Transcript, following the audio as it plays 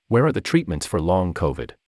Where are the treatments for long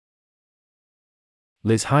COVID?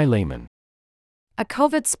 Liz Lehman. A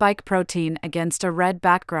COVID spike protein against a red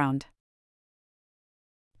background.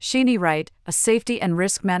 Sheeny Wright, a safety and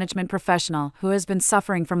risk management professional who has been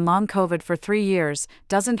suffering from long COVID for 3 years,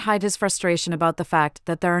 doesn't hide his frustration about the fact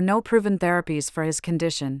that there are no proven therapies for his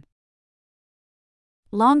condition.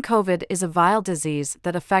 Long COVID is a vile disease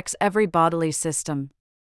that affects every bodily system.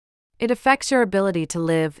 It affects your ability to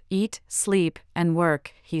live, eat, sleep, and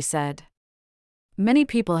work, he said. Many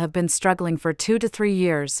people have been struggling for 2 to 3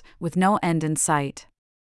 years, with no end in sight.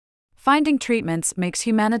 Finding treatments makes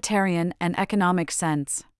humanitarian and economic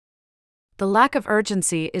sense. The lack of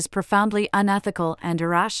urgency is profoundly unethical and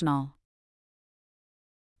irrational.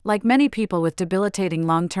 Like many people with debilitating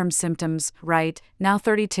long-term symptoms, Wright, now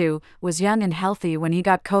 32, was young and healthy when he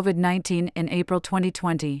got COVID-19 in April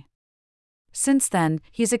 2020. Since then,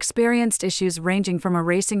 he's experienced issues ranging from a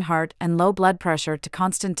racing heart and low blood pressure to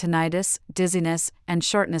constant tinnitus, dizziness, and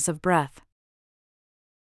shortness of breath.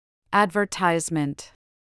 Advertisement.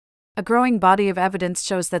 A growing body of evidence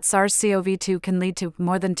shows that SARS-CoV-2 can lead to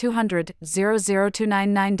more than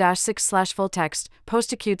 200,00299-6 full-text,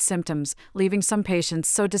 post-acute symptoms, leaving some patients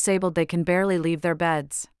so disabled they can barely leave their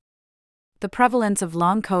beds. The prevalence of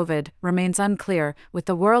long COVID remains unclear, with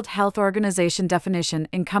the World Health Organization definition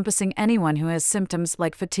encompassing anyone who has symptoms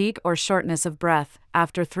like fatigue or shortness of breath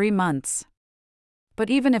after 3 months. But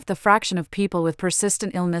even if the fraction of people with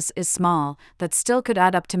persistent illness is small, that still could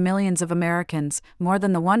add up to millions of Americans, more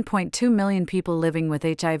than the 1.2 million people living with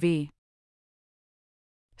HIV.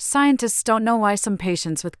 Scientists don't know why some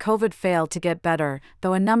patients with COVID fail to get better,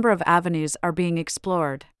 though a number of avenues are being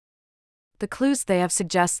explored. The clues they have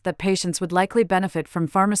suggest that patients would likely benefit from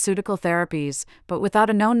pharmaceutical therapies, but without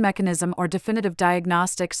a known mechanism or definitive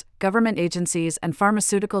diagnostics, government agencies and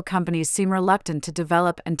pharmaceutical companies seem reluctant to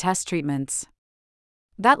develop and test treatments.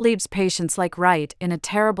 That leaves patients like Wright in a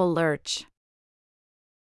terrible lurch.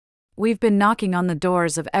 We've been knocking on the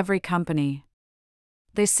doors of every company.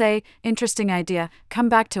 They say, interesting idea, come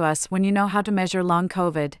back to us when you know how to measure long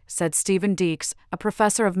COVID, said Stephen Deeks, a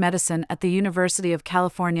professor of medicine at the University of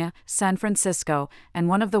California, San Francisco, and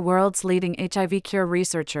one of the world's leading HIV cure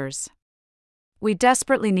researchers. We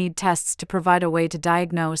desperately need tests to provide a way to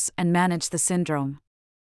diagnose and manage the syndrome.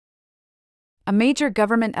 A major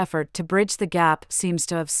government effort to bridge the gap seems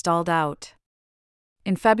to have stalled out.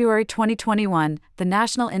 In February 2021, the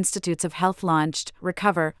National Institutes of Health launched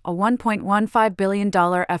Recover, a $1.15 billion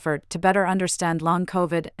effort to better understand long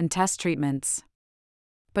COVID and test treatments.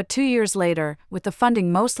 But 2 years later, with the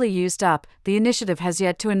funding mostly used up, the initiative has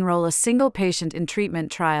yet to enroll a single patient in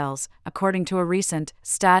treatment trials, according to a recent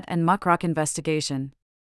Stat and Muckrock investigation.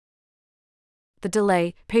 The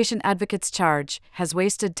delay, patient advocates charge, has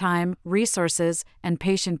wasted time, resources, and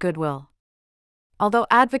patient goodwill. Although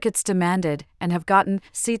advocates demanded, and have gotten,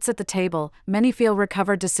 seats at the table, many feel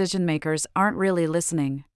Recover decision-makers aren't really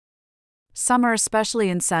listening. Some are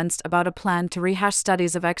especially incensed about a plan to rehash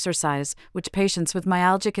studies of exercise, which patients with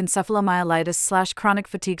myalgic encephalomyelitis/chronic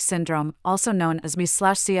fatigue syndrome, also known as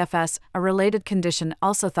ME/CFS, a related condition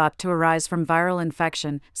also thought to arise from viral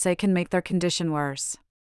infection, say can make their condition worse.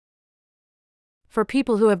 For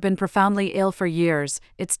people who have been profoundly ill for years,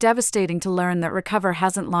 it's devastating to learn that Recover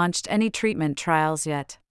hasn't launched any treatment trials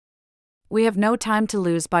yet. We have no time to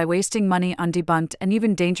lose by wasting money on debunked and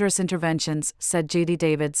even dangerous interventions, said J.D.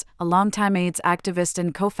 Davids, a longtime AIDS activist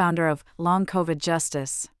and co-founder of Long COVID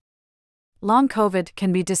Justice. Long COVID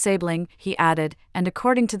can be disabling, he added, and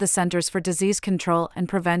according to the Centers for Disease Control and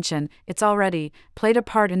Prevention, it's already played a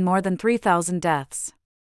part in more than 3,000 deaths.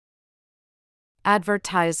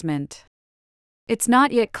 Advertisement. It's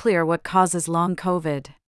not yet clear what causes long COVID.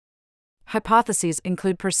 Hypotheses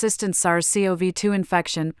include persistent SARS-CoV-2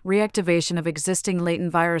 infection, reactivation of existing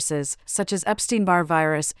latent viruses, such as Epstein-Barr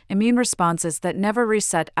virus, immune responses that never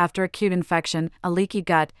reset after acute infection, a leaky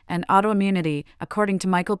gut, and autoimmunity, according to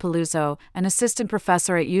Michael Paluzzo, an assistant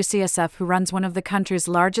professor at UCSF who runs one of the country's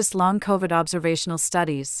largest long COVID observational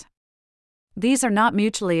studies. These are not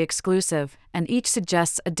mutually exclusive, and each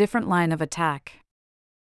suggests a different line of attack.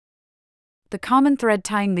 The common thread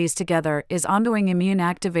tying these together is ongoing immune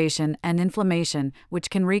activation and inflammation, which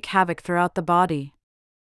can wreak havoc throughout the body.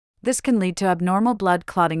 This can lead to abnormal blood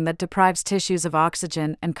clotting that deprives tissues of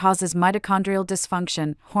oxygen and causes mitochondrial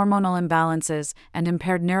dysfunction, hormonal imbalances, and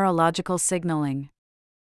impaired neurological signaling.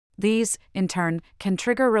 These, in turn, can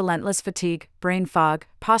trigger relentless fatigue, brain fog,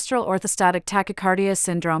 postural orthostatic tachycardia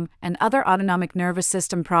syndrome, and other autonomic nervous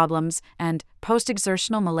system problems, and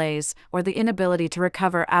post-exertional malaise, or the inability to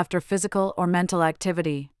recover after physical or mental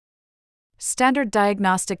activity. Standard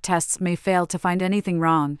diagnostic tests may fail to find anything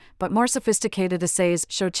wrong, but more sophisticated assays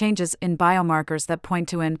show changes in biomarkers that point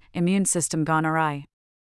to an immune system gone awry.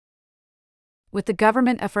 With the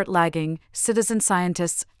government effort lagging, citizen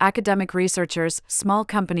scientists, academic researchers, small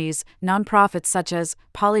companies, nonprofits such as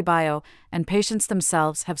Polybio, and patients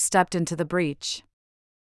themselves have stepped into the breach.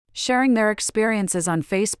 Sharing their experiences on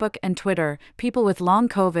Facebook and Twitter, people with long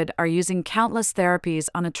COVID are using countless therapies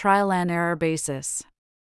on a trial-and-error basis.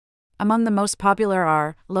 Among the most popular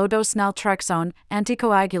are low-dose naltrexone,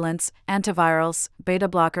 anticoagulants, antivirals,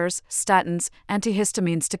 beta-blockers, statins,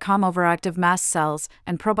 antihistamines to calm overactive mast cells,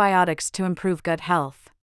 and probiotics to improve gut health.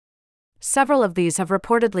 Several of these have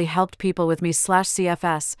reportedly helped people with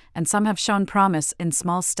ME/CFS, and some have shown promise in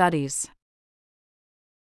small studies.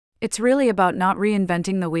 It's really about not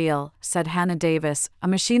reinventing the wheel, said Hannah Davis, a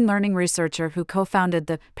machine learning researcher who co-founded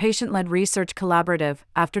the Patient-Led Research Collaborative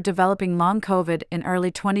after developing long COVID in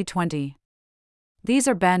early 2020. These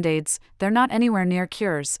are band-aids, they're not anywhere near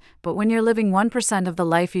cures, but when you're living 1% of the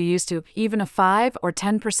life you used to, even a 5 or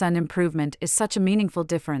 10% improvement is such a meaningful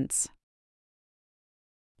difference.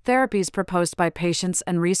 Therapies proposed by patients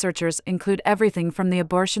and researchers include everything from the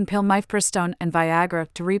abortion pill mifepristone and Viagra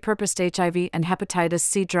to repurposed HIV and hepatitis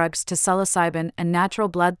C drugs to psilocybin and natural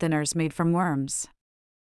blood thinners made from worms.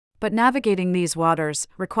 But navigating these waters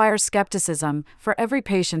requires skepticism. For every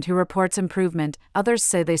patient who reports improvement, others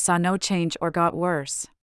say they saw no change or got worse.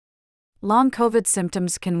 Long COVID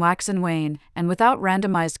symptoms can wax and wane, and without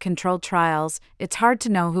randomized controlled trials, it's hard to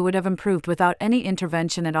know who would have improved without any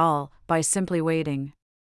intervention at all, by simply waiting.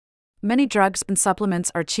 Many drugs and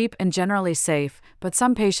supplements are cheap and generally safe, but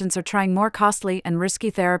some patients are trying more costly and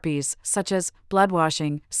risky therapies, such as blood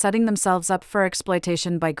washing, setting themselves up for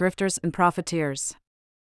exploitation by grifters and profiteers.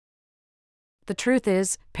 The truth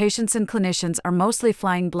is, patients and clinicians are mostly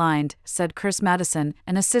flying blind, said Chris Madison,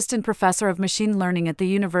 an assistant professor of machine learning at the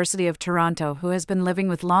University of Toronto who has been living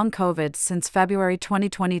with long COVID since February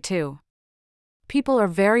 2022. People are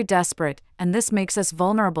very desperate, and this makes us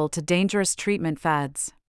vulnerable to dangerous treatment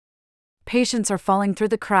fads. Patients are falling through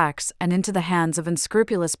the cracks and into the hands of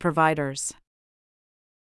unscrupulous providers.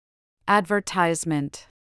 Advertisement.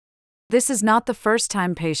 This is not the first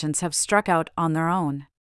time patients have struck out on their own.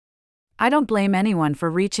 I don't blame anyone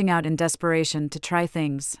for reaching out in desperation to try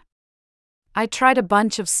things. I tried a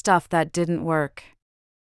bunch of stuff that didn't work.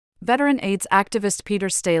 Veteran AIDS activist Peter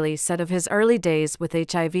Staley said of his early days with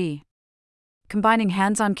HIV. Combining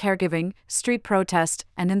hands-on caregiving, street protest,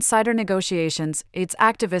 and insider negotiations, AIDS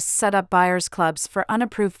activists set up buyers' clubs for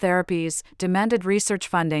unapproved therapies, demanded research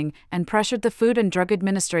funding, and pressured the Food and Drug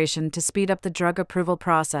Administration to speed up the drug approval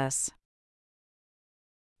process.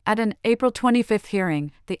 At an April 25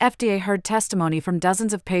 hearing, the FDA heard testimony from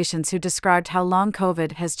dozens of patients who described how long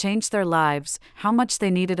COVID has changed their lives, how much they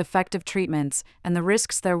needed effective treatments, and the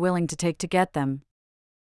risks they're willing to take to get them.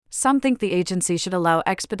 Some think the agency should allow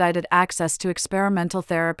expedited access to experimental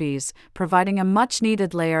therapies, providing a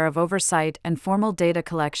much-needed layer of oversight and formal data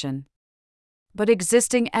collection. But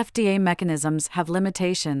existing FDA mechanisms have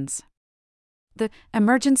limitations. The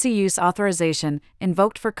emergency use authorization,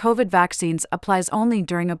 invoked for COVID vaccines, applies only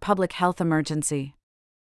during a public health emergency.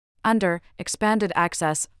 Under expanded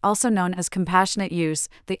access, also known as compassionate use,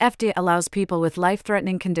 the FDA allows people with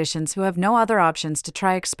life-threatening conditions who have no other options to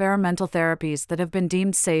try experimental therapies that have been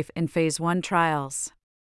deemed safe in Phase 1 trials.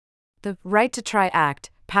 The Right to Try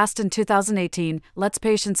Act, passed in 2018, lets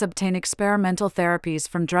patients obtain experimental therapies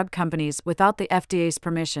from drug companies without the FDA's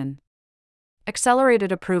permission.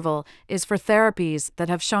 Accelerated approval is for therapies that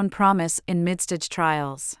have shown promise in mid-stage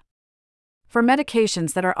trials. For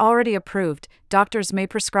medications that are already approved, doctors may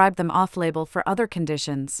prescribe them off-label for other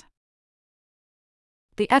conditions.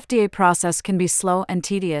 The FDA process can be slow and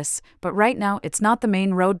tedious, but right now it's not the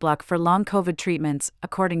main roadblock for long COVID treatments,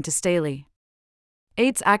 according to Staley.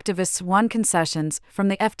 AIDS activists won concessions from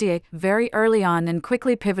the FDA very early on and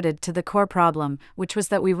quickly pivoted to the core problem, which was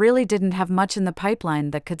that we really didn't have much in the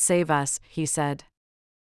pipeline that could save us, he said.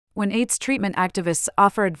 When AIDS treatment activists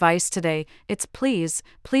offer advice today, it's please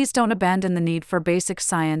don't abandon the need for basic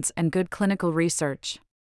science and good clinical research.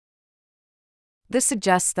 This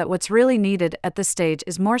suggests that what's really needed at this stage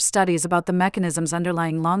is more studies about the mechanisms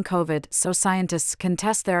underlying long COVID so scientists can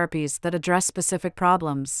test therapies that address specific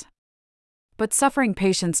problems. But suffering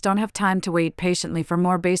patients don't have time to wait patiently for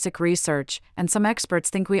more basic research, and some experts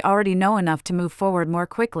think we already know enough to move forward more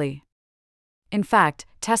quickly. In fact,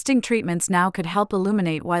 testing treatments now could help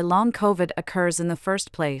illuminate why long COVID occurs in the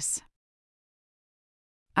first place.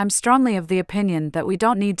 I'm strongly of the opinion that we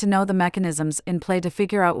don't need to know the mechanisms in play to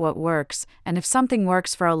figure out what works, and if something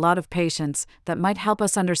works for a lot of patients, that might help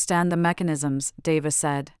us understand the mechanisms, Davis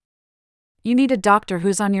said. You need a doctor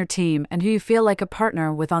who's on your team and who you feel like a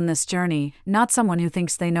partner with on this journey, not someone who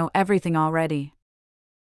thinks they know everything already.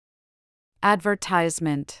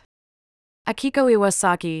 Advertisement. Akiko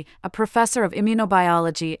Iwasaki, a professor of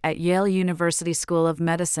immunobiology at Yale University School of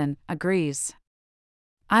Medicine, agrees.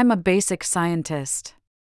 I'm a basic scientist.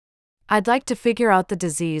 I'd like to figure out the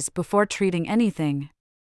disease before treating anything.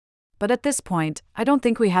 But at this point, I don't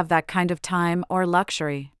think we have that kind of time or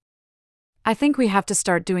luxury. I think we have to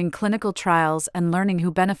start doing clinical trials and learning who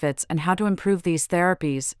benefits and how to improve these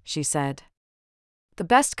therapies, she said. The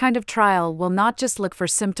best kind of trial will not just look for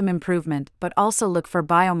symptom improvement but also look for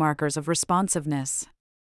biomarkers of responsiveness.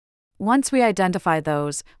 Once we identify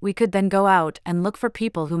those, we could then go out and look for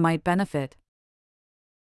people who might benefit.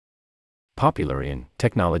 Popular in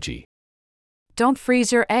technology. Don't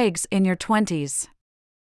freeze your eggs in your 20s.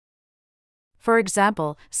 For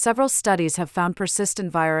example, several studies have found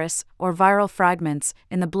persistent virus, or viral fragments,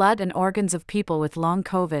 in the blood and organs of people with long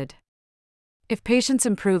COVID. If patients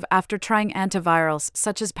improve after trying antivirals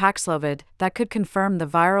such as Paxlovid, that could confirm the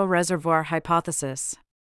viral reservoir hypothesis.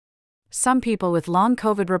 Some people with long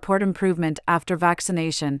COVID report improvement after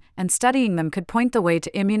vaccination, and studying them could point the way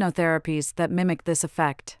to immunotherapies that mimic this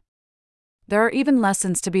effect. There are even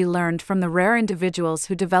lessons to be learned from the rare individuals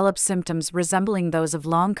who develop symptoms resembling those of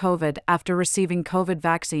long COVID after receiving COVID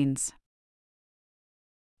vaccines.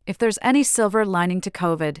 If there's any silver lining to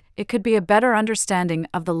COVID, it could be a better understanding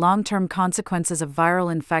of the long-term consequences of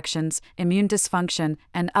viral infections, immune dysfunction,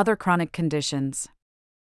 and other chronic conditions.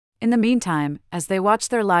 In the meantime, as they watch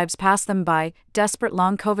their lives pass them by, desperate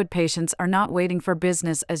long COVID patients are not waiting for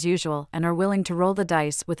business as usual and are willing to roll the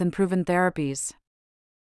dice with unproven therapies.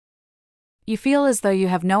 You feel as though you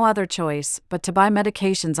have no other choice but to buy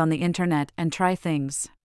medications on the internet and try things.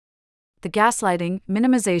 The gaslighting,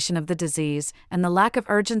 minimization of the disease, and the lack of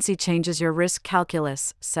urgency changes your risk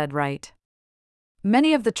calculus, said Wright.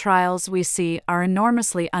 Many of the trials we see are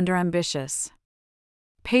enormously underambitious.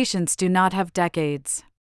 Patients do not have decades.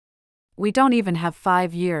 We don't even have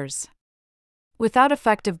 5 years. Without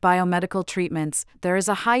effective biomedical treatments, there is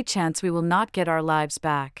a high chance we will not get our lives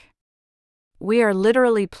back. We are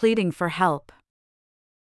literally pleading for help.